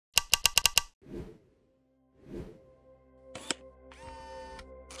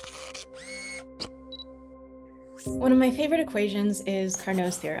thermodynamics. One of my favorite equations is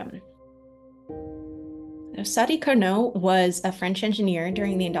Carnot's theorem. Now, Sadi Carnot was a French engineer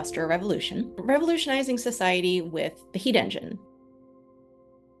during the Industrial Revolution, revolutionizing society with the heat engine.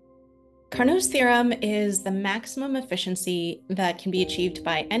 Carnot's theorem is the maximum efficiency that can be achieved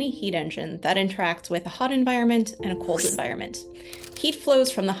by any heat engine that interacts with a hot environment and a cold environment. Heat flows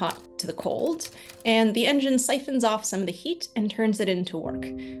from the hot to the cold, and the engine siphons off some of the heat and turns it into work,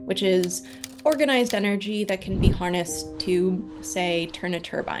 which is organized energy that can be harnessed to, say, turn a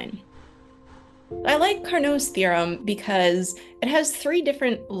turbine. I like Carnot's theorem because it has three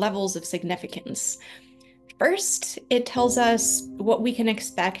different levels of significance. First, it tells us what we can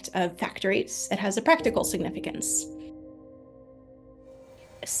expect of factories. It has a practical significance.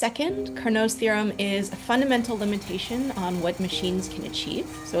 Second, Carnot's theorem is a fundamental limitation on what machines can achieve,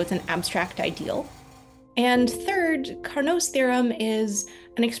 so it's an abstract ideal. And third, Carnot's theorem is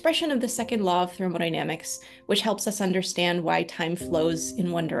an expression of the second law of thermodynamics, which helps us understand why time flows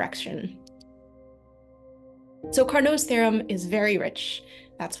in one direction. So Carnot's theorem is very rich.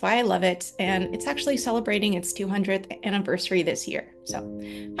 That's why I love it, and it's actually celebrating its 200th anniversary this year. So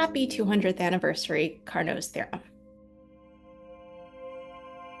happy 200th anniversary, Carnot's theorem.